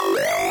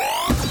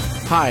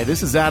Hi,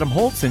 this is Adam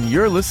Holtz, and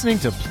you're listening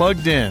to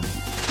Plugged In.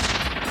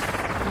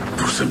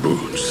 Puss in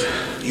Boots,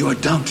 you are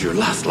down to your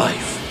last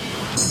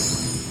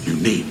life. You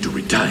need to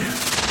retire.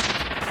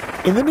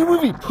 In the new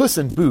movie Puss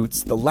in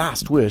Boots, The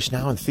Last Wish,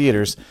 now in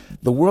theaters,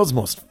 the world's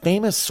most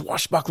famous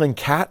swashbuckling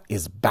cat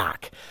is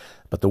back.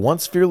 But the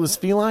once fearless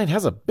feline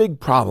has a big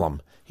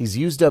problem. He's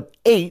used up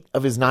 8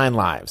 of his 9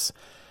 lives.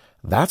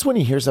 That's when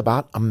he hears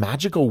about a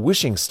magical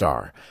wishing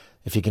star.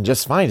 If he can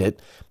just find it,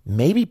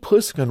 maybe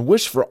Puss can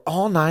wish for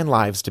all 9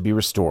 lives to be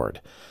restored.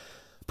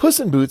 Puss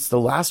in Boots, The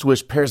Last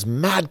Wish pairs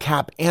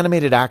madcap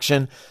animated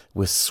action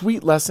with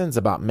sweet lessons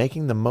about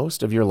making the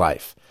most of your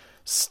life.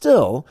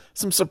 Still,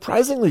 some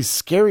surprisingly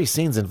scary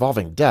scenes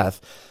involving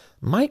death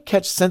might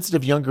catch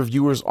sensitive younger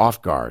viewers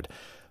off guard.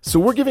 So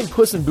we're giving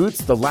Puss in Boots,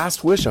 The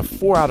Last Wish a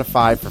 4 out of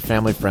 5 for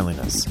family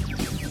friendliness.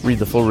 Read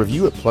the full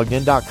review at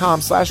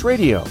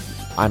PluggedIn.com/radio.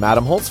 I'm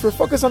Adam Holtz for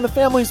Focus on the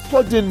Family's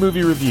Plugged In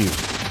Movie Review.